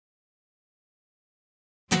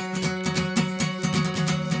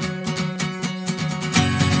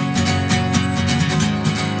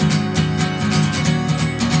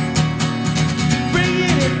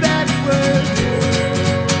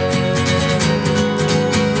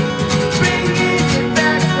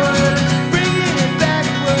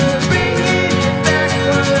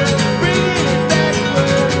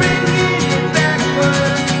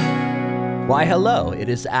hello. It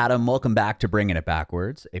is Adam. Welcome back to Bringing It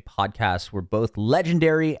Backwards, a podcast where both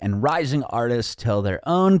legendary and rising artists tell their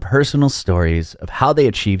own personal stories of how they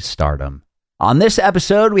achieved stardom. On this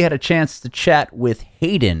episode, we had a chance to chat with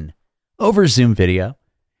Haiden over Zoom video.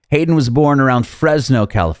 Haiden was born around Fresno,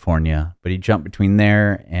 California, but he jumped between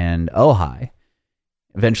there and Ojai,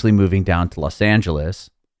 eventually moving down to Los Angeles.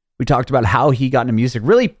 We talked about how he got into music,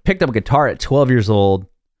 really picked up a guitar at 12 years old,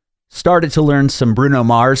 started to learn some Bruno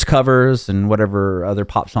Mars covers and whatever other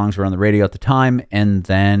pop songs were on the radio at the time, and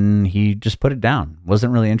then he just put it down.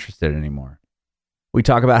 Wasn't really interested anymore. We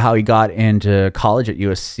talk about how he got into college at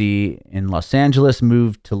USC in Los Angeles,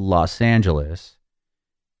 moved to Los Angeles,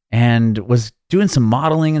 and was doing some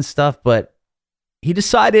modeling and stuff, but he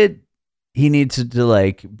decided he needed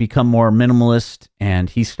to become more minimalist, and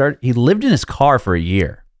he lived in his car for a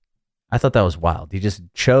year. I thought that was wild. He just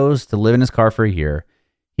chose to live in his car for a year.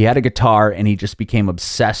 He had a guitar and he just became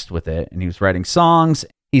obsessed with it, and he was writing songs.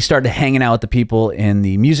 He started hanging out with the people in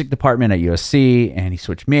the music department at USC, and he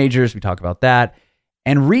switched majors. We talk about that.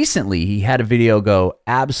 And recently he had a video go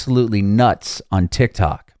absolutely nuts on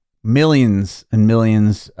TikTok. Millions and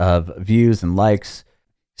millions of views and likes.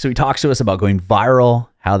 So he talks to us about going viral,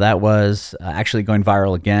 how that was actually going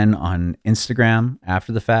viral again on Instagram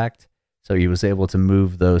after the fact. So he was able to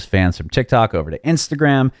move those fans from TikTok over to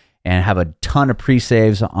Instagram and have a ton of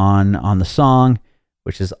pre-saves on the song,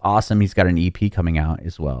 which is awesome. He's got an EP coming out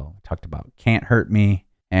as well. We talked about Can't Hurt Me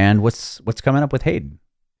and what's coming up with Haiden.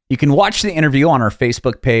 You can watch the interview on our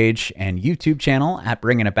Facebook page and YouTube channel at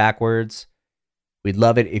Bringing It Backwards. We'd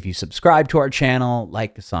love it if you subscribe to our channel,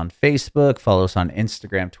 like us on Facebook, follow us on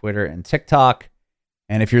Instagram, Twitter, and TikTok.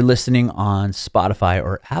 And if you're listening on Spotify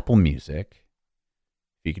or Apple Music,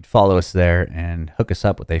 if you could follow us there and hook us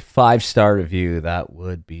up with a 5-star review, that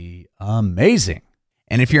would be amazing.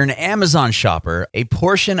 And if you're an Amazon shopper, a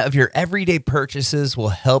portion of your everyday purchases will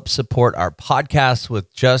help support our podcast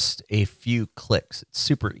with just a few clicks. It's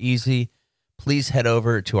super easy. Please head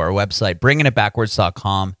over to our website,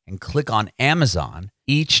 bringingitbackwards.com, and click on Amazon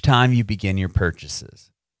each time you begin your purchases.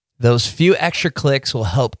 Those few extra clicks will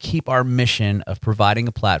help keep our mission of providing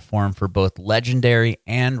a platform for both legendary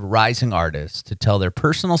and rising artists to tell their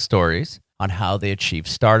personal stories on how they achieve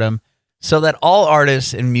stardom, so that all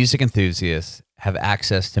artists and music enthusiasts have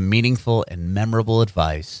access to meaningful and memorable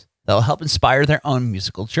advice that will help inspire their own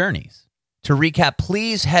musical journeys. To recap,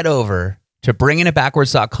 please head over to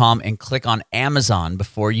bringingitbackwards.com and click on Amazon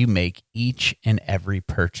before you make each and every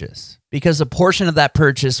purchase, because a portion of that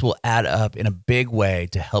purchase will add up in a big way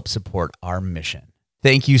to help support our mission.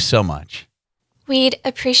 Thank you so much. We'd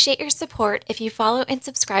appreciate your support if you follow and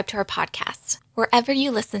subscribe to our podcast, wherever you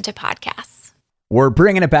listen to podcasts. We're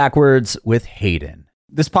Bringing It Backwards with Haiden.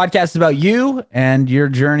 This podcast is about you and your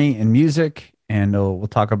journey in music, and we'll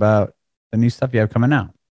talk about the new stuff you have coming out.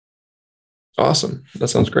 Awesome. That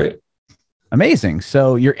sounds great. Amazing.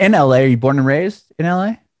 So you're in LA. Are you born and raised in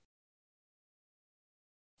LA?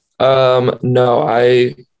 No,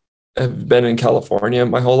 I have been in California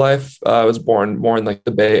my whole life. I was born more in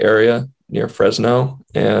the Bay Area near Fresno,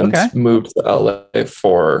 and moved to LA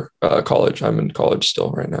for college. I'm in college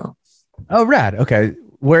still right now. Oh, rad. Okay.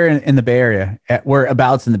 Where in the Bay Area?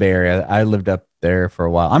 Whereabouts in the Bay Area? I lived up there for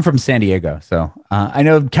a while. I'm from San Diego, so I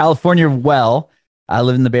know California well. I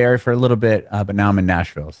lived in the Bay Area for a little bit, but now I'm in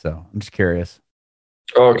Nashville, so I'm just curious.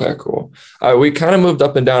 Okay, cool. We kind of moved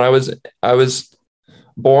up and down. I was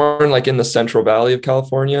born in the Central Valley of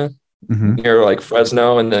California, near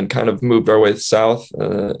Fresno, and then kind of moved our way south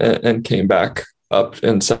and came back up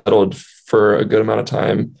and settled for a good amount of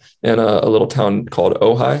time in a little town called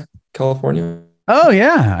Ojai, California. Oh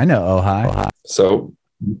yeah, I know Ojai. So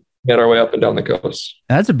made our way up and down the coast.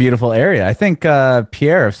 That's a beautiful area. I think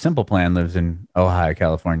Pierre of Simple Plan lives in Ojai,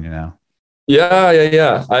 California now. Yeah.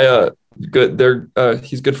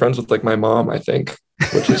 He's good friends with my mom, I think,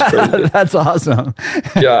 which is crazy. That's awesome.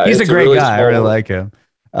 Yeah, he's a great really guy. I really like him.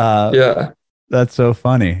 Yeah, that's so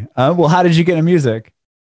funny. Well, how did you get into music?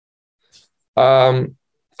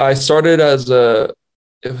 I started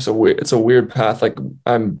it's a weird path.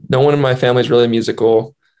 No one in my family is really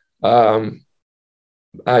musical.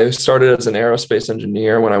 I started as an aerospace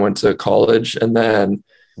engineer when I went to college, and then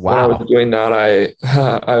when I was doing that,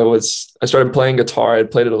 I started playing guitar. I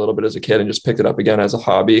played it a little bit as a kid and just picked it up again as a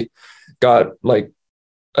hobby. Got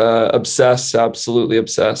obsessed, absolutely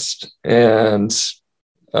obsessed, and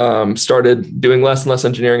started doing less and less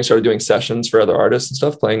engineering. Started doing sessions for other artists and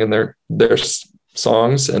stuff, playing in their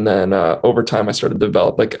songs, and then over time, I started to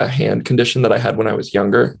develop a hand condition that I had when I was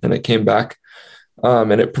younger, and it came back.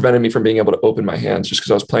 And it prevented me from being able to open my hands just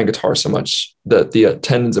because I was playing guitar so much that the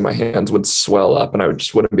tendons in my hands would swell up and I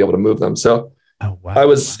just wouldn't be able to move them. So Oh,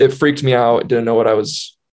 wow. It freaked me out. Didn't know what I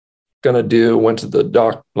was going to do. Went to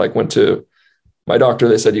went to my doctor.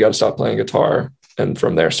 They said, you got to stop playing guitar. And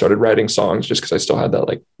from there started writing songs just because I still had that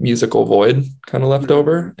like musical void kind of left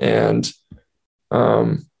over. And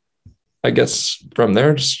I guess from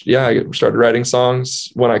there, I started writing songs.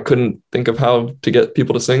 When I couldn't think of how to get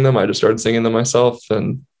people to sing them, I just started singing them myself.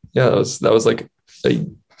 And yeah, that was like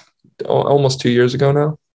almost 2 years ago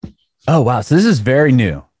now. Oh, wow. So this is very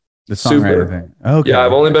new. The songwriting thing. Okay. Yeah,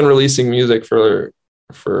 I've only been releasing music for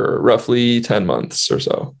roughly 10 months or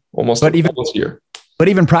so, almost a year. But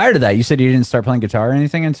even prior to that, you said you didn't start playing guitar or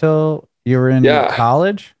anything until you were in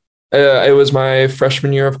college? It was my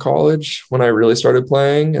freshman year of college when I really started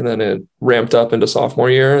playing, and then it ramped up into sophomore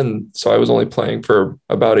year. And so I was only playing for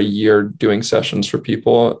about a year doing sessions for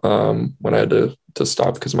people when I had to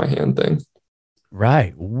stop because of my hand thing.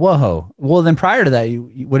 Right. Whoa. Well, then prior to that,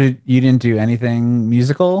 you didn't do anything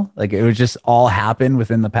musical? Like it would just all happen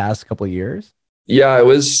within the past couple of years? Yeah, it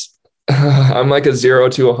was. I'm like a 0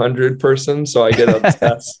 to 100 person, so I get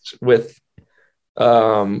obsessed with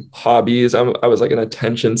hobbies. I was like an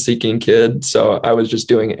attention-seeking kid, so I was just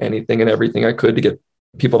doing anything and everything I could to get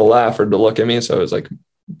people to laugh or to look at me. So I was like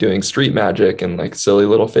doing street magic and like silly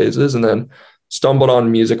little phases, and then stumbled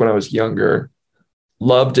on music when I was younger.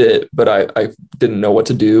 Loved it, but I didn't know what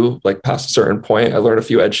to do. Like past a certain point, I learned a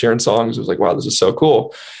few Ed Sheeran songs. I was like, wow, this is so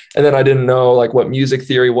cool. And then I didn't know like what music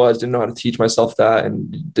theory was, didn't know how to teach myself that,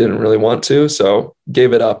 and didn't really want to. So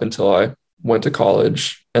gave it up until I went to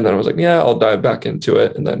college. And then I was like, yeah, I'll dive back into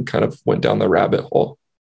it. And then kind of went down the rabbit hole.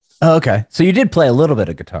 Oh, okay. So you did play a little bit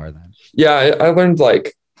of guitar then? Yeah, I learned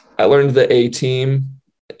the A-Team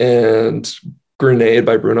and Grenade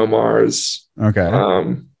by Bruno Mars. Okay.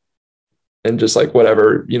 And just like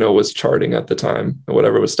whatever, was charting at the time, and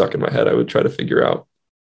whatever was stuck in my head, I would try to figure out.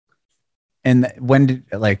 And when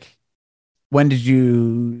did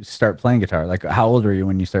you start playing guitar? Like how old were you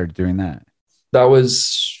when you started doing that? That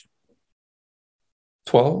was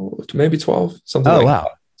 12, maybe 12, something like wow.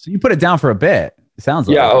 That. So you put it down for a bit. It sounds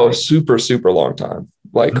like. Yeah. Oh, super, super long time.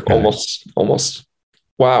 Like almost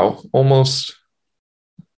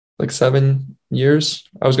like 7 years.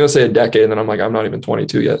 I was going to say a decade, and then I'm like, I'm not even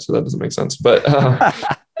 22 yet. So that doesn't make sense, but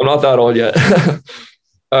I'm not that old yet.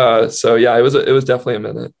 So yeah, it was definitely a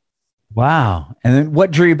minute. Wow. And then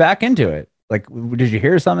what drew you back into it? Like, did you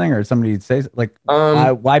hear something or somebody say like,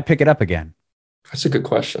 why pick it up again? That's a good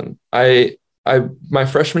question. My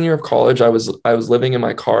freshman year of college, I was living in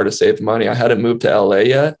my car to save money. I hadn't moved to LA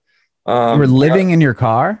yet. You were living in your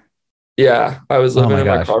car? Yeah, I was living in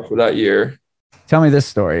my car for that year. Tell me this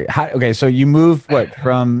story. Okay, so you moved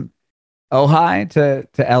from Ojai to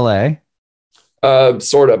LA?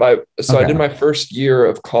 Sort of. I did my first year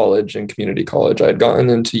of college in community college. I had gotten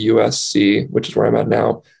into USC, which is where I'm at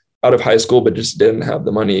now, out of high school, but just didn't have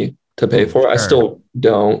the money to pay for it. Sure. I still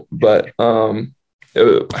don't, but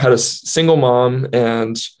had a single mom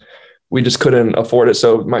and we just couldn't afford it.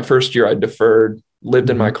 So my first year I deferred, lived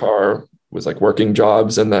in my car, was like working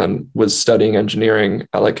jobs, and then was studying engineering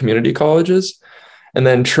at like community colleges, and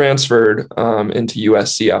then transferred into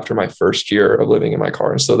USC after my first year of living in my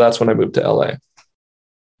car. So that's when I moved to LA.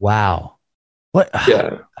 Wow. What?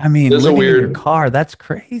 Yeah. I mean, living in your car, that's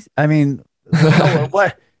crazy. I mean,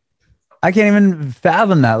 what? I can't even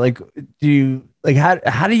fathom that. Like,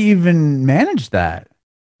 how do you even manage that?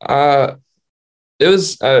 It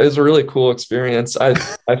was a really cool experience. I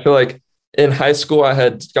feel like in high school I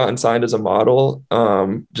had gotten signed as a model.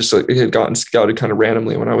 Just like it had gotten scouted kind of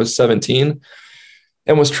randomly when I was 17,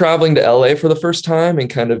 and was traveling to LA for the first time and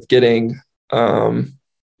kind of getting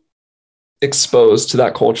exposed to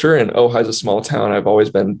that culture. And Ojai's a small town. I've always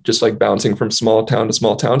been just like bouncing from small town to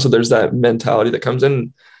small town. So there's that mentality that comes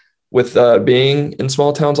in with being in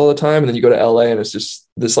small towns all the time. And then you go to LA and it's just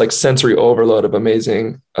this like sensory overload of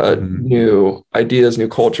amazing new ideas, new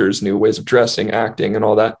cultures, new ways of dressing, acting, and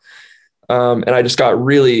all that. And I just got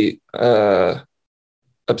really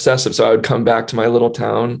obsessive. So I would come back to my little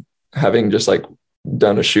town having just like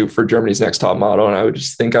done a shoot for Germany's Next Top Model, and I would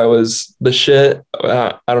just think I was the shit.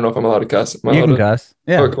 I don't know if I'm allowed to cuss. You can cuss.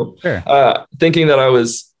 Yeah. Oh, cool. Sure. Thinking that I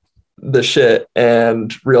was the shit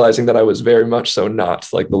and realizing that I was very much so not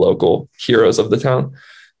like the local heroes of the town.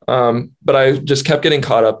 But I just kept getting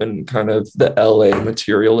caught up in kind of the LA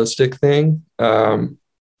materialistic thing. And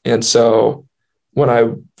so when I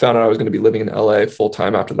found out I was going to be living in LA full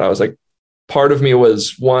time after that, I was like, part of me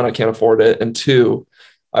was, one, I can't afford it. And two,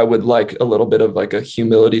 I would like a little bit of like a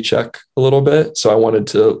humility check a little bit. So I wanted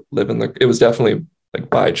to live it was definitely like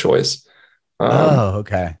by choice.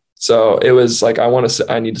 Okay. So it was like,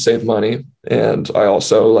 I need to save money. And I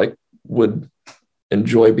also like would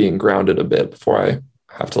enjoy being grounded a bit before I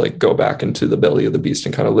have to like go back into the belly of the beast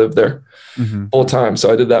and kind of live there full time.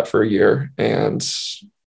 So I did that for a year and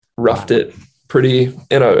roughed it pretty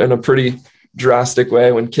in a pretty drastic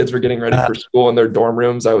way. When kids were getting ready for school in their dorm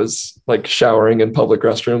rooms, I was like showering in public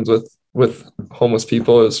restrooms with homeless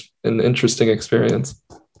people. It was an interesting experience.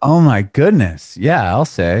 Oh my goodness. Yeah, I'll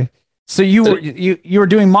say. So you were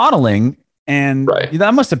doing modeling, and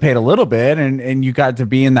that must have paid a little bit, and you got to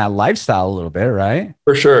be in that lifestyle a little bit, right?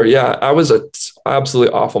 For sure. Yeah. I was a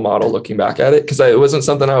absolutely awful model looking back at it, because it wasn't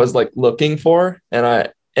something I was like looking for. And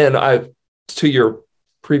I to your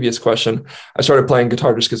previous question, I started playing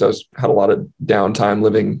guitar just because had a lot of downtime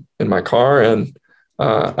living in my car and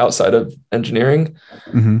outside of engineering.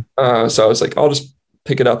 So I was like, I'll just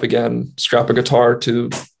pick it up again, strap a guitar to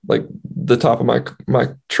like the top of my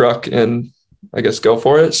truck, and I guess go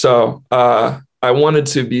for it. So I wanted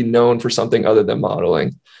to be known for something other than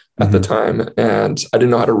modeling at the time, and I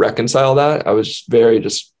didn't know how to reconcile that. I was very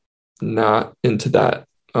just not into that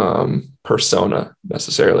persona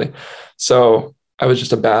necessarily. So I was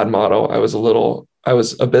just a bad model. I was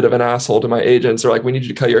a bit of an asshole to my agents. They're like, we need you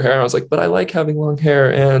to cut your hair. I was like, but I like having long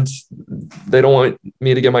hair, and they don't want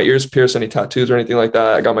me to get my ears pierced, any tattoos or anything like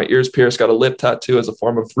that. I got my ears pierced, got a lip tattoo as a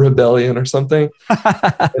form of rebellion or something.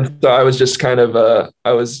 And so I was just kind of,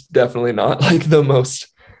 I was definitely not like the most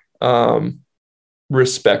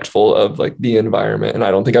respectful of like the environment. And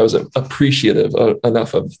I don't think I was appreciative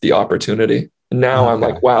enough of the opportunity. Now I'm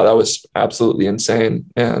like, wow, that was absolutely insane.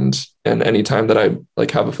 And anytime that I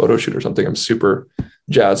like have a photo shoot or something, I'm super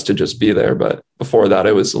jazzed to just be there. But before that,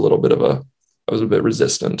 I was a bit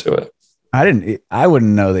resistant to it. I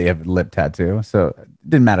wouldn't know that you have a lip tattoo, so it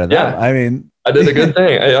didn't matter that. Yeah. I mean, I did a good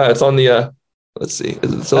thing. It's on the, let's see.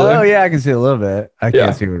 Is it still there? Oh yeah, I can see a little bit. I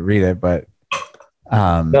can't see read it, but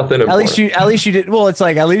nothing. At least you did. Well, it's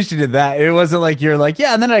like, at least you did that. It wasn't like you're like,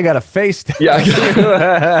 yeah, and then I got a face tattoo.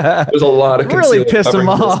 Yeah. There's a lot of really pissed him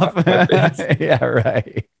off. Yeah,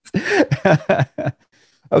 right.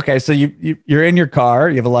 Okay, so you're in your car.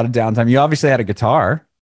 You have a lot of downtime. You obviously had a guitar,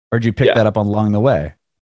 or did you pick that up along the way?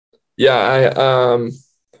 Yeah,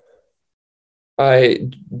 I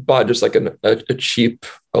bought just like a cheap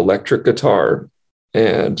electric guitar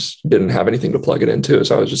and didn't have anything to plug it into.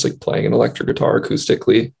 So I was just like playing an electric guitar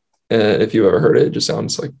acoustically. And if you ever heard it, it just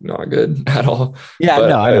sounds like not good at all. Yeah, but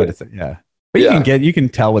no, I know what it's, yeah. But you can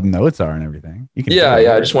tell what notes are and everything.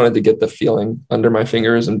 I just wanted to get the feeling under my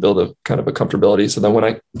fingers and build a kind of a comfortability. So then when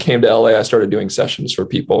I came to LA, I started doing sessions for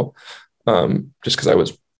people, just because I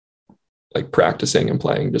was like practicing and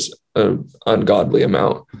playing just an ungodly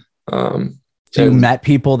amount. So you met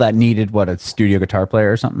people that needed a studio guitar player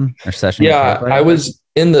or something, or session? Yeah, I was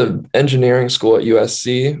in the engineering school at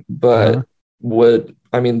USC, but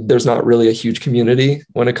there's not really a huge community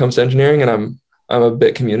when it comes to engineering, and I'm a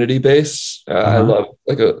bit community based. I love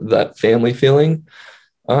like that family feeling.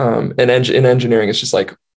 And in engineering, it's just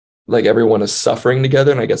like everyone is suffering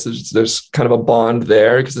together. And I guess there's kind of a bond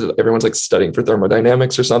there because everyone's like studying for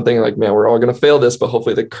thermodynamics or something. Like, man, we're all going to fail this, but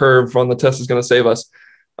hopefully the curve on the test is going to save us.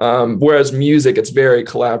 Whereas music, it's very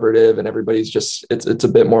collaborative and everybody's just, it's a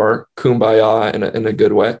bit more kumbaya in a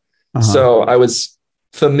good way. So I was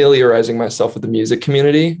familiarizing myself with the music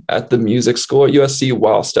community at the music school at USC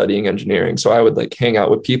while studying engineering. So I would like hang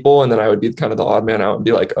out with people, and then I would be kind of the odd man out and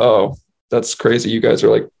be like, oh, that's crazy. You guys are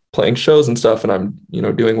like playing shows and stuff, and I'm,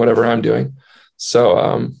 doing whatever I'm doing.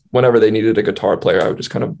 So whenever they needed a guitar player, I would just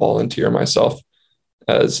kind of volunteer myself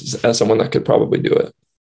as someone that could probably do it.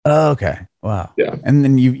 Oh, okay. Wow. Yeah. And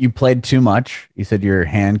then you played too much. You said your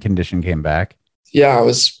hand condition came back. Yeah, I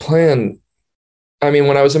was playing. I mean,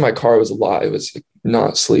 when I was in my car, it was a lot. It was like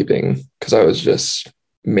not sleeping because I was just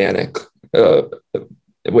manic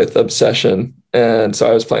with obsession. And so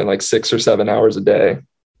I was playing like 6 or 7 hours a day.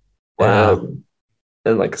 Wow.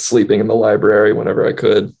 And like sleeping in the library whenever I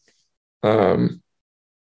could. And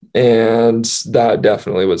that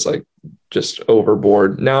definitely was like just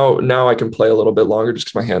overboard. Now I can play a little bit longer just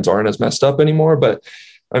because my hands aren't as messed up anymore. But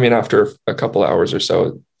I mean, after a couple hours or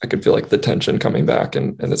so, I could feel like the tension coming back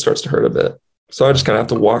and it starts to hurt a bit. So I just kind of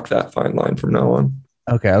have to walk that fine line from now on.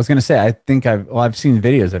 Okay. I was going to say, I think I've seen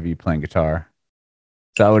videos of you playing guitar.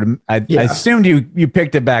 So I assumed you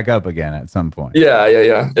picked it back up again at some point.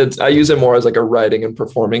 Yeah. I use it more as like a writing and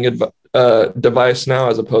performing device now,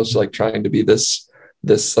 as opposed to like trying to be this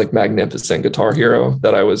like magnificent guitar hero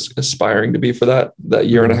that I was aspiring to be for that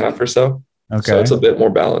year and a half or so. Okay. So it's a bit more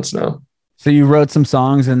balanced now. So you wrote some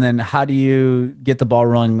songs, and then how do you get the ball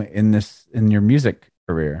rolling in your music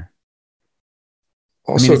career?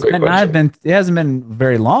 Also, a great question. It hasn't been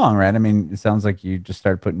very long, right? I mean, it sounds like you just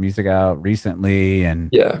started putting music out recently, and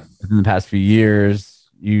Yeah. within the past few years,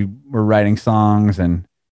 you were writing songs, and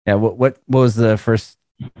yeah, what was the first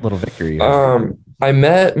little victory you had? I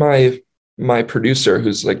met my producer,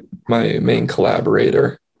 who's like my main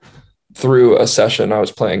collaborator, through a session I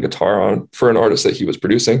was playing guitar on for an artist that he was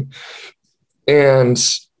producing. And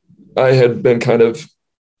I had been kind of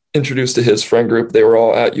introduced to his friend group. They were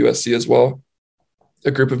all at USC as well,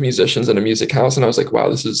 a group of musicians in a music house. And I was like, wow,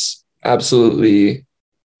 this is absolutely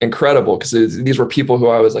incredible. Because these were people who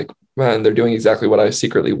I was like, man, they're doing exactly what I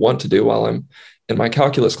secretly want to do while I'm in my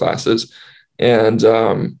calculus classes. And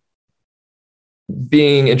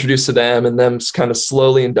being introduced to them and them kind of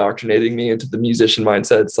slowly indoctrinating me into the musician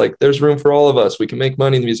mindset. It's like, there's room for all of us. We can make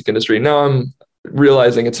money in the music industry. Now I'm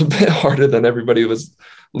realizing it's a bit harder than everybody was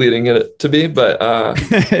leading it to be. But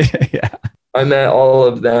Yeah. I met all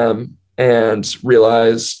of them and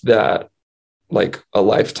realized that like a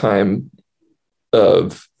lifetime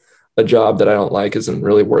of a job that I don't like isn't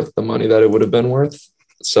really worth the money that it would have been worth.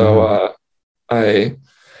 So I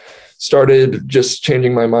started just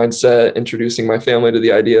changing my mindset, introducing my family to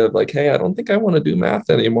the idea of like, hey, I don't think I want to do math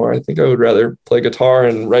anymore. I think I would rather play guitar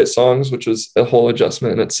and write songs, which was a whole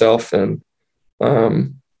adjustment in itself. And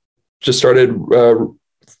just started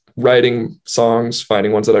writing songs,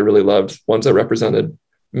 finding ones that I really loved, ones that represented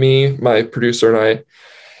me. My producer and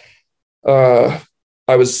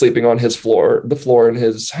I was sleeping on the floor in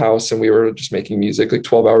his house, and we were just making music like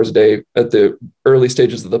 12 hours a day at the early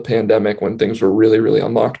stages of the pandemic when things were really, really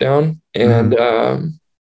on lockdown. And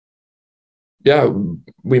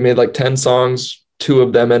we made like 10 songs. 2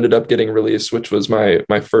 of them ended up getting released, which was my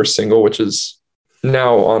first single, which is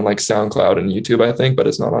now on like SoundCloud and YouTube, I think, but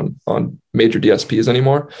it's not on major DSPs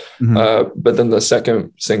anymore. But then the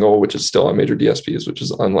second single, which is still on major DSPs, which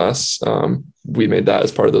is Unless, we made that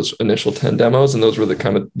as part of those initial 10 demos. And those were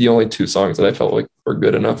the only 2 songs that I felt like were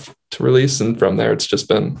good enough to release. And from there, it's just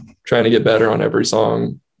been trying to get better on every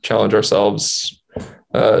song, challenge ourselves,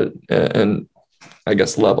 and I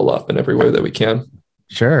guess level up in every way that we can.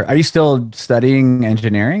 Sure. Are you still studying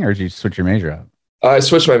engineering, or did you switch your major up? I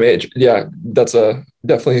switched my major. Yeah, that's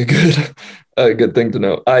definitely a good thing to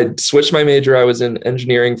know. I switched my major. I was in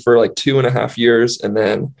engineering for like 2.5 years. And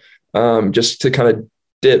then just to kind of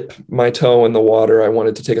dip my toe in the water, I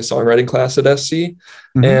wanted to take a songwriting class at SC.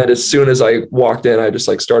 And as soon as I walked in, I just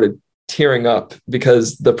like started tearing up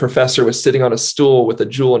because the professor was sitting on a stool with a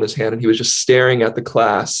jewel in his hand, and he was just staring at the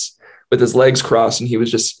class with his legs crossed. And it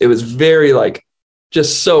was very like,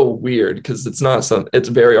 just so weird because it's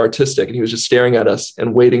very artistic. And he was just staring at us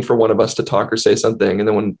and waiting for one of us to talk or say something. And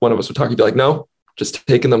then when one of us would talk, he'd be like, no, just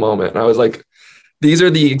taking the moment. And I was like, these are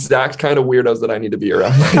the exact kind of weirdos that I need to be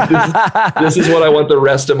around. This is what I want the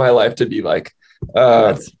rest of my life to be like.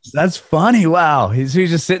 That's funny. Wow. He's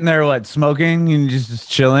just sitting there, smoking and just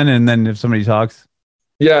chilling. And then if somebody talks.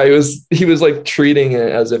 Yeah, he was like treating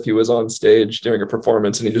it as if he was on stage during a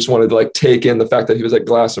performance, and he just wanted to like take in the fact that he was at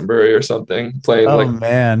Glastonbury or something playing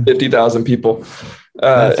 50,000 people.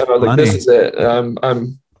 And I was like, this is it.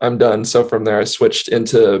 I'm done. So from there, I switched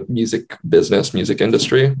into music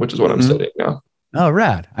industry, which is what I'm studying now. Oh,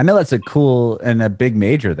 rad. I know that's a cool and a big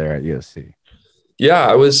major there at USC.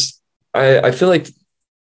 Yeah, I feel like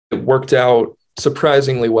it worked out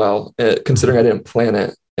surprisingly well, considering I didn't plan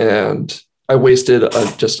it. And I wasted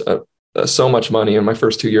so much money in my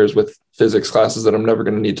first 2 years with physics classes that I'm never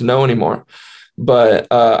going to need to know anymore.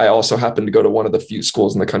 But I also happened to go to one of the few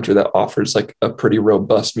schools in the country that offers like a pretty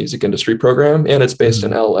robust music industry program. And it's based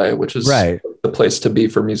in LA, which is the place to be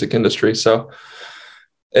for music industry. So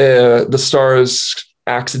the stars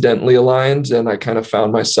accidentally aligned, and I kind of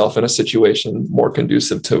found myself in a situation more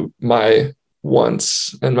conducive to my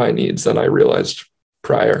wants and my needs than I realized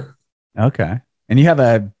prior. Okay. And you have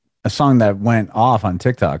a song that went off on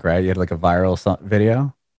TikTok, right? You had like a viral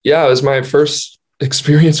video. Yeah, it was my first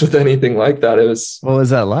experience with anything like that. What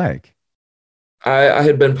was that like? I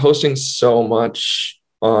had been posting so much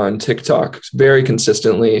on TikTok very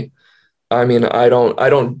consistently. I mean, I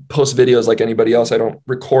don't post videos like anybody else. I don't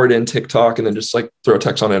record in TikTok and then just like throw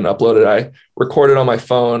text on it and upload it. I record it on my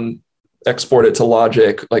phone, export it to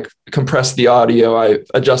Logic, like compress the audio. I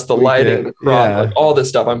adjust the lighting, the crop, like all this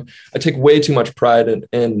stuff. I take way too much pride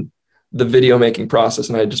in the video making process.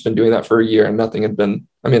 And I had just been doing that for a year, and nothing had been,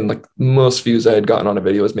 like most views I had gotten on a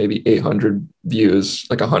video was maybe 800 views,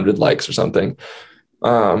 like 100 likes or something.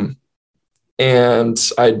 And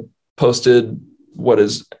I posted what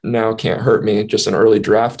is now Can't Hurt Me, just an early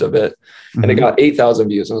draft of it. And it got 8,000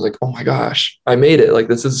 views. I was like, oh my gosh, I made it. Like,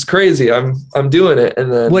 this is crazy. I'm doing it.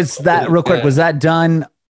 And then was that real quick? Was that done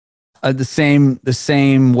The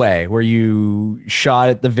same way where you shot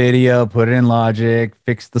at the video, put it in Logic,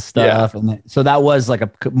 fixed the stuff, and so that was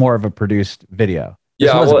like more of a produced video.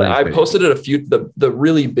 Yeah, well, I posted it the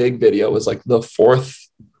really big video was like the fourth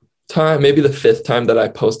time, maybe the fifth time that I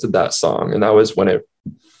posted that song, and that was when it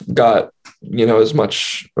got as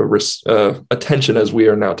much attention as we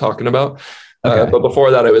are now talking about. Okay. But before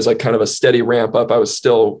that, it was like kind of a steady ramp up. I was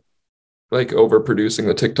still like overproducing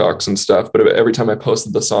the TikToks and stuff, but every time I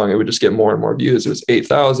posted the song, it would just get more and more views. It was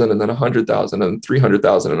 8,000 and then 100,000 and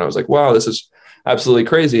 300,000. And I was like, wow, this is absolutely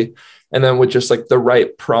crazy. And then with just like the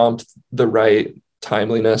right prompt, the right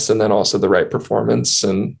timeliness, and then also the right performance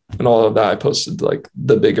and all of that, I posted like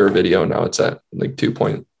the bigger video. Now it's at like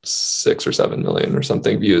 2.6 or 7 million or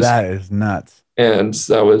something views. That is nuts. And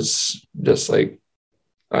that was just like,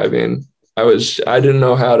 I mean, I didn't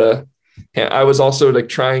know how to, I was also like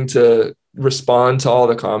trying to respond to all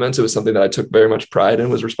the comments. It was something that I took very much pride in,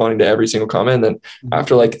 was responding to every single comment. And then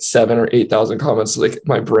after like 7,000 or 8,000 comments, like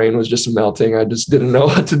my brain was just melting. I just didn't know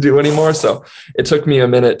what to do anymore. So it took me a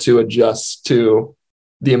minute to adjust to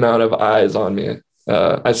the amount of eyes on me.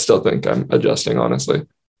 I still think I'm adjusting, honestly.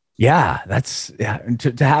 Yeah,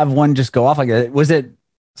 to have one just go off like that. Was it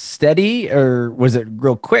steady or was it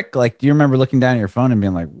real quick? Like, do you remember looking down at your phone and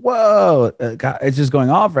being like, whoa, God, it's just going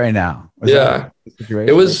off right now?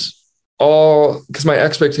 It was all because my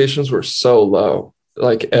expectations were so low.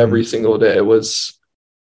 Like every single day it was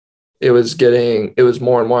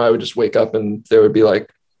more and more. I would just wake up and there would be like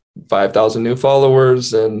 5,000 new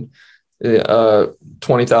followers and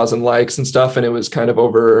 20,000 likes and stuff. And it was kind of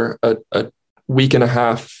over a week and a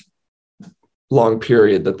half long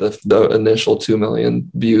period that the initial 2 million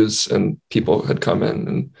views and people had come in,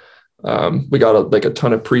 and we got a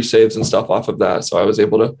ton of pre-saves and stuff off of that. So I was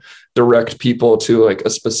able to direct people to like a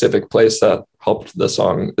specific place that helped the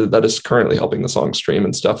song, that is currently helping the song stream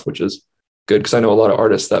and stuff, which is good because I know a lot of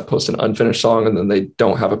artists that post an unfinished song and then they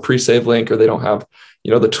don't have a pre-save link, or they don't have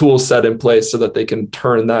the tools set in place so that they can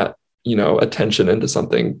turn that attention into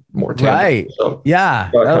something more tangible. Right. So yeah.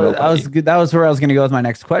 That was where I was going to go with my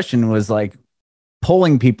next question, was like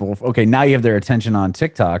pulling people. Okay, now you have their attention on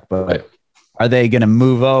TikTok, but right. Are they going to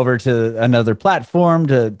move over to another platform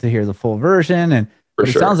to hear the full version? And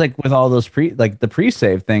it sounds like with all those the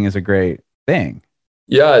pre-save thing is a great thing.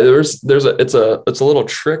 Yeah, it's a little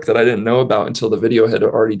trick that I didn't know about until the video had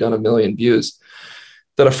already done 1 million views,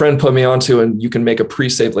 that a friend put me onto, and you can make a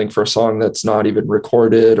pre-save link for a song that's not even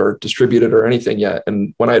recorded or distributed or anything yet.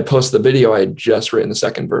 And when I had posted the video, I had just written the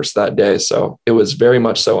second verse that day. So it was very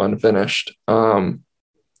much so unfinished.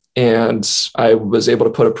 And I was able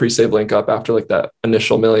to put a pre-save link up after like that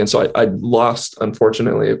initial 1 million. So I lost,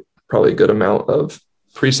 unfortunately, probably a good amount of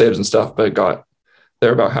pre-saves and stuff, but got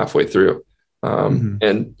there about halfway through.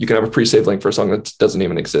 And you can have a pre-save link for a song that doesn't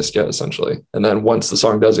even exist yet, essentially. And then once the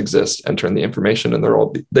song does exist, enter in the information, and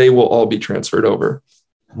they will all be transferred over.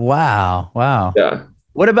 Wow. Yeah.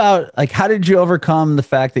 What about like, how did you overcome the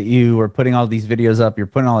fact that you were putting all these videos up, you're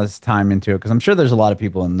putting all this time into it? Because I'm sure there's a lot of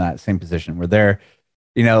people in that same position where they're,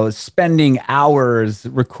 spending hours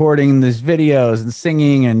recording these videos and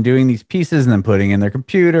singing and doing these pieces and then putting in their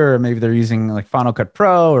computer, or maybe they're using like Final Cut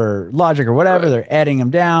Pro or Logic or whatever. Right. They're editing them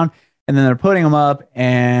down. And then they're putting them up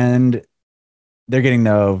and they're getting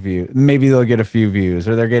no view. Maybe they'll get a few views,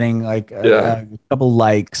 or they're getting like a couple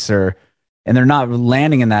likes, and they're not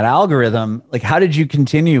landing in that algorithm. Like, how did you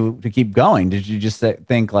continue to keep going? Did you just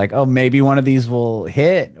think like, oh, maybe one of these will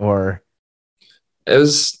hit? Or it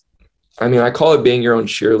was, I call it being your own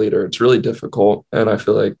cheerleader. It's really difficult. And I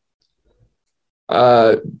feel like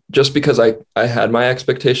just because I had my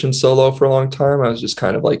expectations so low for a long time, I was just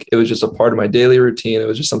kind of like, it was just a part of my daily routine. It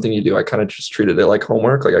was just something you do. I kind of just treated it like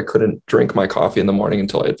homework. Like I couldn't drink my coffee in the morning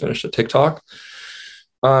until I had finished a TikTok.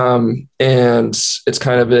 And it's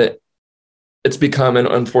kind of it's become an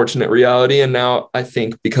unfortunate reality. And now I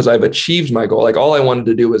think because I've achieved my goal, like all I wanted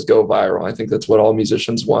to do was go viral. I think that's what all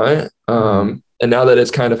musicians want. And now that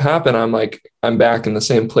it's kind of happened, I'm back in the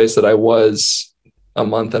same place that I was a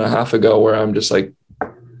month and a half ago, where I'm just like,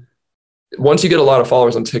 once you get a lot of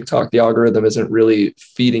followers on TikTok, the algorithm isn't really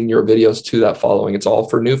feeding your videos to that following. It's all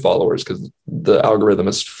for new followers because the algorithm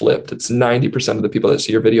is flipped. It's 90% of the people that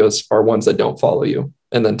see your videos are ones that don't follow you.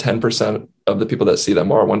 And then 10% of the people that see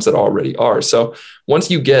them are ones that already are. So once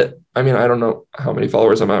you get, I don't know how many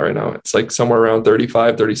followers I'm at right now. It's like somewhere around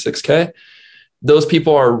 35, 36K. Those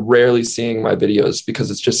people are rarely seeing my videos because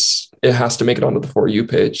it has to make it onto the For You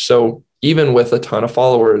page. So even with a ton of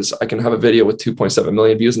followers, I can have a video with 2.7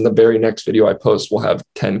 million views, and the very next video I post will have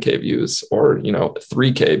 10K views or,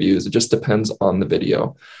 3K views. It just depends on the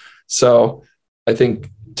video. So I think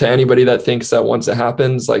to anybody that thinks that once it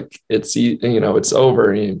happens, like it's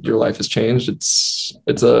over and your life has changed, it's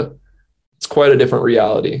quite a different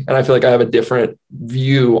reality. And I feel like I have a different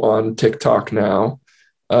view on TikTok now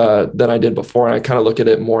than I did before. And I kind of look at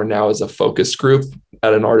it more now as a focus group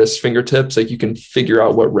at an artist's fingertips. Like you can figure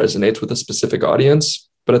out what resonates with a specific audience,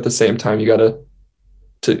 but at the same time, you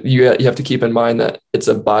have to keep in mind that it's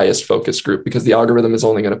a biased focus group because the algorithm is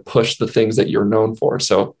only going to push the things that you're known for.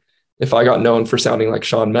 So if I got known for sounding like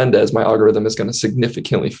Shawn Mendes, my algorithm is going to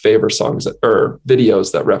significantly favor songs or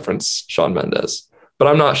videos that reference Shawn Mendes. But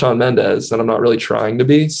I'm not Shawn Mendes and I'm not really trying to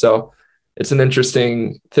be. So it's an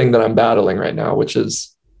interesting thing that I'm battling right now, which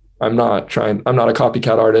is I'm not a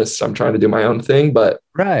copycat artist. I'm trying to do my own thing. But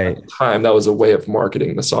at the time, that was a way of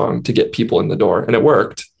marketing the song to get people in the door, and it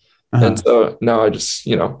worked. And so now I just,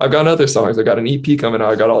 I've got other songs. I got an EP coming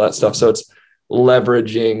out. I got all that stuff. So it's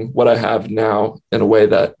leveraging what I have now in a way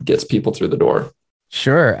that gets people through the door.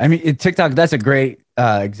 Sure. I mean, TikTok, that's a great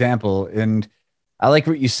example. And I like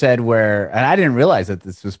what you said and I didn't realize that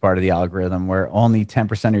this was part of the algorithm where only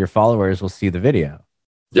 10% of your followers will see the video.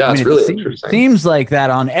 Yeah, it's really interesting. Seems like that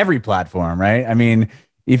on every platform, right? I mean,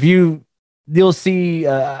 if you'll see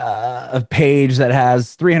a page that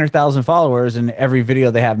has 300,000 followers and every video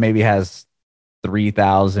they have maybe has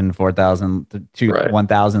 3,000, 4,000 to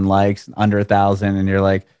 1,000 likes, under 1,000. And you're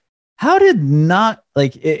like, how did not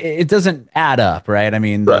like, it doesn't add up, right? I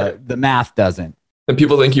mean, the math doesn't. And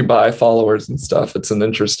people think you buy followers and stuff. It's an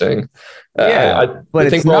interesting, but I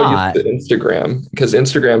think we're all used to Instagram because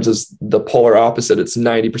Instagrams is the polar opposite. It's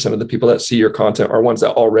 90% of the people that see your content are ones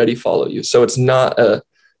that already follow you. So it's not a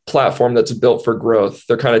platform that's built for growth.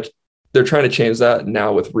 They're trying to change that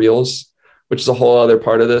now with Reels, which is a whole other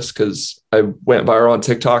part of this. Cause I went viral on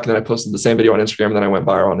TikTok and then I posted the same video on Instagram. And then I went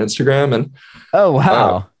viral on Instagram and, oh,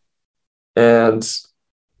 wow. And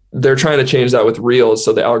they're trying to change that with Reels.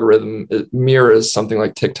 So the algorithm mirrors something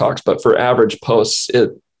like TikTok's, but for average posts,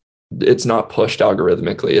 it's not pushed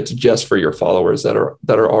algorithmically. It's just for your followers that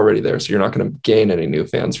are already there. So you're not going to gain any new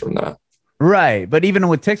fans from that. Right. But even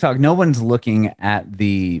with TikTok, no one's looking at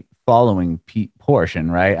the following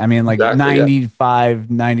portion, right? I mean, like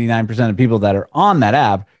 99% of people that are on that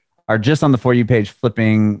app are just on the For You page,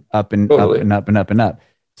 flipping up and up and up and up and up.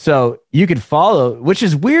 So you could follow, which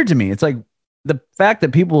is weird to me. It's like, the fact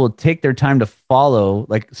that people will take their time to follow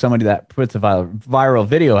like somebody that puts a viral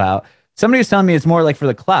video out, somebody was telling me it's more like for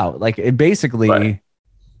the clout, like it basically,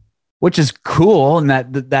 which is cool. And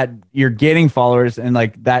that you're getting followers and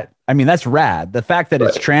like that. I mean, that's rad. The fact that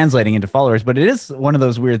it's translating into followers, but it is one of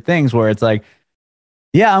those weird things where it's like,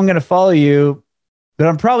 yeah, I'm going to follow you, but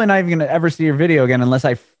I'm probably not even going to ever see your video again unless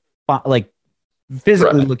I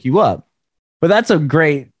physically look you up. But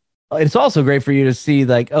it's also great for you to see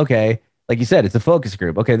like, okay, like you said, it's a focus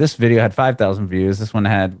group. Okay, this video had 5,000 views. This one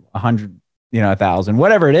had 100, 1,000,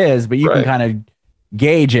 whatever it is. But you can kind of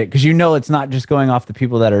gauge it because it's not just going off the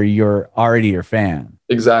people that are already your fan.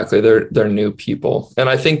 Exactly, they're new people, and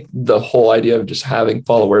I think the whole idea of just having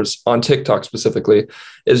followers on TikTok specifically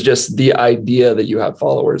is just the idea that you have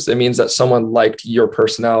followers. It means that someone liked your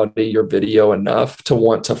personality, your video enough to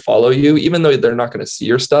want to follow you, even though they're not going to see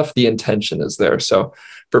your stuff. The intention is there. So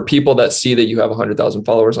for people that see that you have 100,000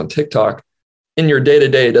 followers on TikTok, in your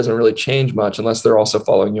day-to-day, it doesn't really change much unless they're also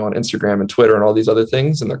following you on Instagram and Twitter and all these other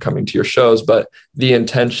things, and they're coming to your shows. But the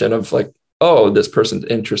intention of like, oh, this person's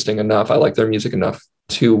interesting enough, I like their music enough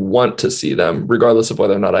to want to see them, regardless of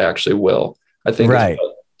whether or not I actually will. I think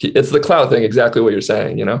it's the clout thing, exactly what you're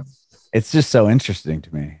saying, It's just so interesting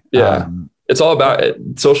to me. Yeah. It's all about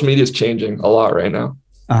it. Social media is changing a lot right now.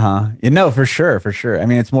 For sure. I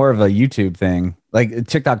mean, it's more of a YouTube thing. Like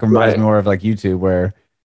TikTok reminds me more of like YouTube, where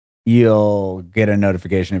you'll get a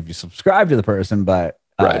notification if you subscribe to the person, but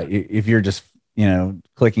if you're just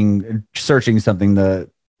clicking, searching something, the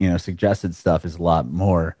suggested stuff is a lot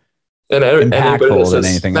more impactful than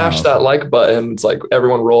anything else. Smash that like button. It's like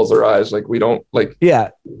everyone rolls their eyes. Like we don't like. Yeah.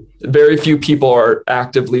 Very few people are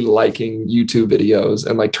actively liking YouTube videos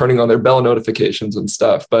and like turning on their bell notifications and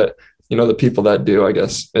stuff. But the people that do, I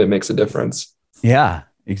guess it makes a difference. Yeah,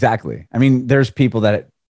 exactly. I mean, there's people that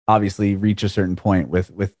obviously reach a certain point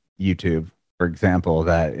with YouTube, for example,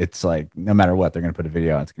 that it's like no matter what, they're going to put a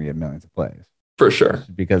video out, it's going to get millions of plays. For sure.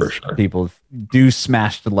 Because people do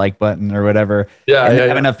smash the like button or whatever. Yeah. And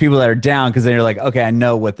have enough people that are down because then you're like, okay, I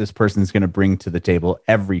know what this person's going to bring to the table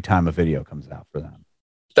every time a video comes out for them.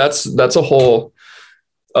 That's a whole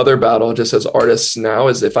other battle just as artists now,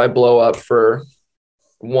 is if I blow up for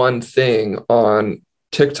one thing on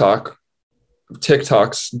TikTok,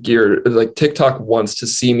 TikTok's geared, like TikTok wants to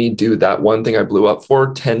see me do that one thing I blew up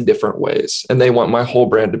for 10 different ways. And they want my whole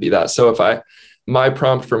brand to be that. So if I my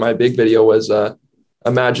prompt for my big video was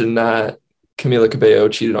imagine that Camila Cabello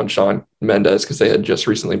cheated on Shawn Mendes because they had just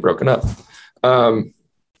recently broken up. And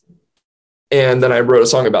then I wrote a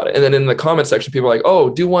song about it. And then in the comment section, people were like, oh,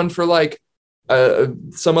 do one for like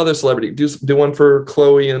some other celebrity. Do one for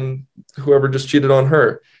Chloe and whoever just cheated on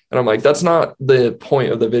her. And I'm like, that's not the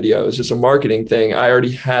point of the video. It's just a marketing thing. I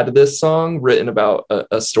already had this song written about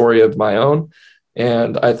a story of my own.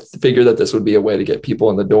 And I figured that this would be a way to get people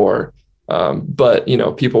in the door. But, you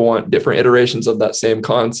know, people want different iterations of that same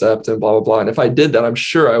concept and blah, blah, blah. And if I did that, I'm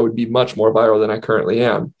sure I would be much more viral than I currently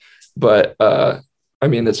am. But I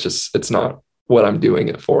mean, it's not what I'm doing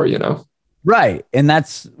it for, you know? Right. And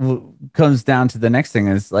that's comes down to the next thing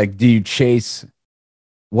is like, do you chase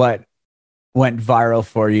what went viral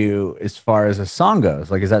for you as far as a song goes?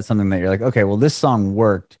 Like, is that something that you're like, okay, well, this song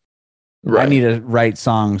worked. Right. I need to write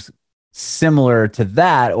songs similar to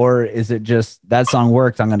that. Or is it just that song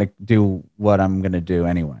worked? I'm going to do what I'm going to do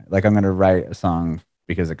anyway. Like, I'm going to write a song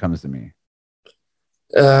because it comes to me.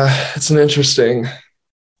 It's an interesting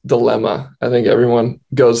dilemma. I think everyone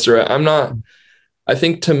goes through it. I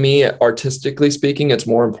think to me, artistically speaking, it's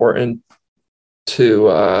more important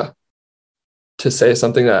to say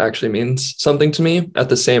something that actually means something to me. At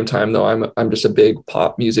the same time, though, I'm just a big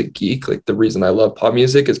pop music geek. Like, the reason I love pop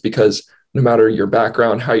music is because no matter your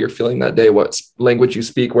background, how you're feeling that day, what language you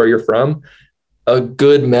speak, where you're from, a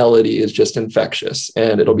good melody is just infectious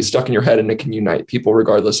and it'll be stuck in your head and it can unite people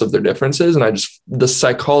regardless of their differences. And the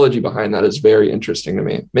psychology behind that is very interesting to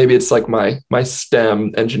me. Maybe it's like my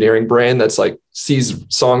STEM engineering brain that's like sees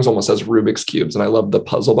songs almost as Rubik's cubes. And I love the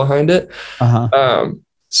puzzle behind it.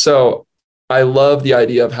 So I love the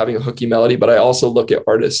idea of having a hooky melody, but I also look at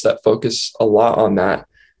artists that focus a lot on that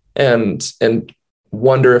and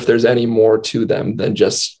wonder if there's any more to them than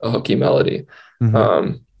just a hooky melody.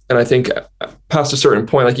 And I think past a certain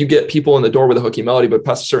point, like, you get people in the door with a hooky melody, but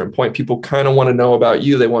past a certain point, people kind of want to know about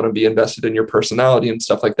you. They want to be invested in your personality and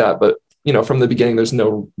stuff like that. But, you know, from the beginning, there's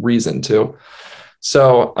no reason to.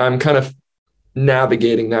 So I'm kind of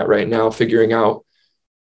navigating that right now, figuring out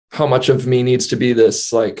how much of me needs to be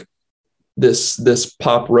this, like, this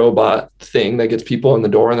pop robot thing that gets people in the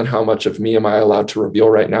door. And then how much of me am I allowed to reveal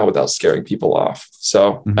right now without scaring people off?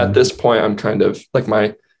 So at this point, I'm kind of like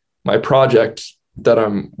my project that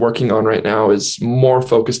I'm working on right now is more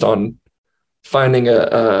focused on finding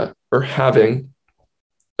or having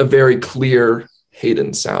a very clear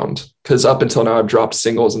Haiden sound. Because up until now, I've dropped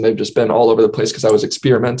singles and they've just been all over the place because I was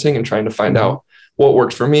experimenting and trying to find out what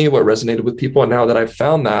worked for me, what resonated with people. And now that I've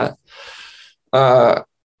found that,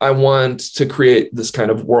 I want to create this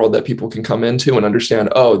kind of world that people can come into and understand,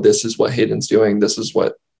 oh, this is what Hayden's doing. This is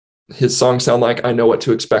what his songs sound like. I know what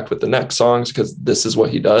to expect with the next songs because this is what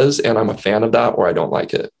he does. And I'm a fan of that, or I don't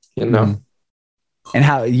like it, you know? And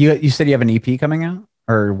how you said you have an EP coming out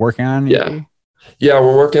or working on an EP? Yeah,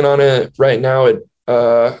 we're working on it right now.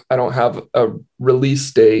 I don't have a release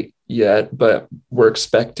date yet, but we're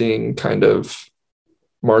expecting kind of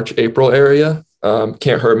March, April area.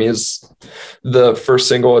 Can't Hurt Me is the first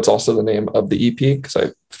single. It's also the name of the EP because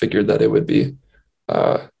I figured that it would be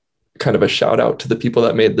kind of a shout out to the people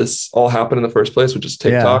that made this all happen in the first place, which is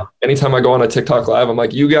TikTok. Yeah. Anytime I go on a TikTok live, I'm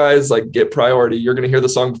like, you guys, like, get priority. You're going to hear the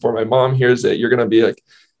song before my mom hears it. You're going to be like,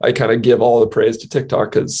 I kind of give all the praise to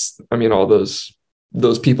TikTok because, I mean, all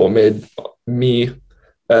those people made me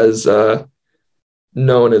as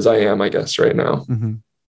known as I am, I guess, right now.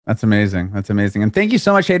 That's amazing. That's amazing. And thank you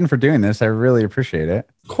so much, Haiden, for doing this. I really appreciate it.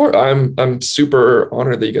 Of course. I'm super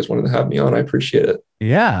honored that you guys wanted to have me on. I appreciate it.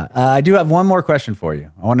 Yeah. I do have one more question for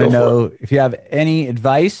you. I want to know if you have any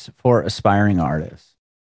advice for aspiring artists.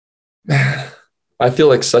 I feel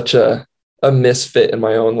like such a misfit in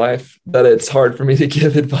my own life that it's hard for me to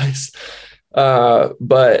give advice.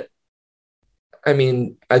 But I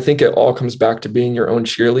mean, I think it all comes back to being your own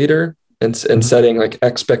cheerleader and setting like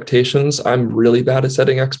expectations. I'm really bad at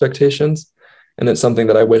setting expectations, and it's something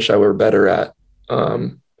that I wish I were better at.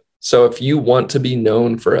 So if you want to be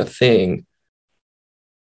known for a thing,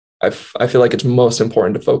 I feel like it's most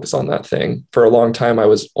important to focus on that thing. For a long time, I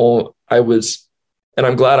was, and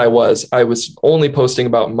I'm glad I was only posting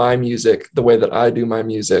about my music, the way that I do my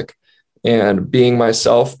music, and being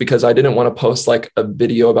myself, because I didn't want to post like a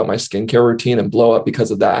video about my skincare routine and blow up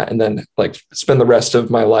because of that. And then like spend the rest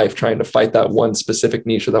of my life trying to fight that one specific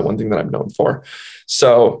niche or that one thing that I'm known for.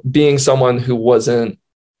 So being someone who wasn't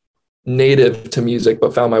native to music,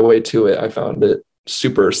 but found my way to it, I found it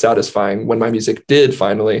super satisfying when my music did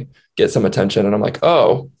finally get some attention. And I'm like,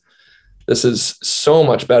 oh, this is so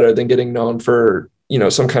much better than getting known for, you know,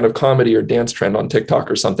 some kind of comedy or dance trend on TikTok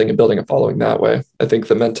or something and building a following that way. I think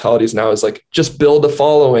the mentalities now is like, just build a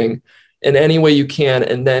following in any way you can,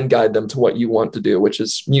 and then guide them to what you want to do, which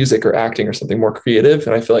is music or acting or something more creative.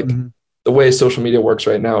 And I feel like the way social media works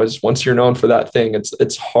right now is once you're known for that thing,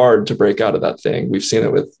 it's hard to break out of that thing. We've seen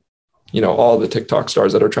it with, all the TikTok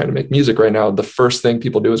stars that are trying to make music right now. The first thing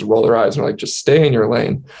people do is roll their eyes and are like, just stay in your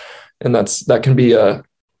lane. And that can be a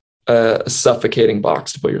suffocating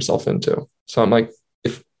box to put yourself into. So I'm like,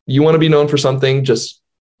 if you want to be known for something, just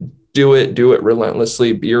do it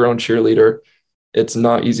relentlessly, be your own cheerleader. It's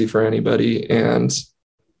not easy for anybody. And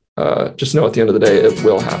just know at the end of the day, it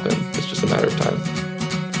will happen. It's just a matter of time.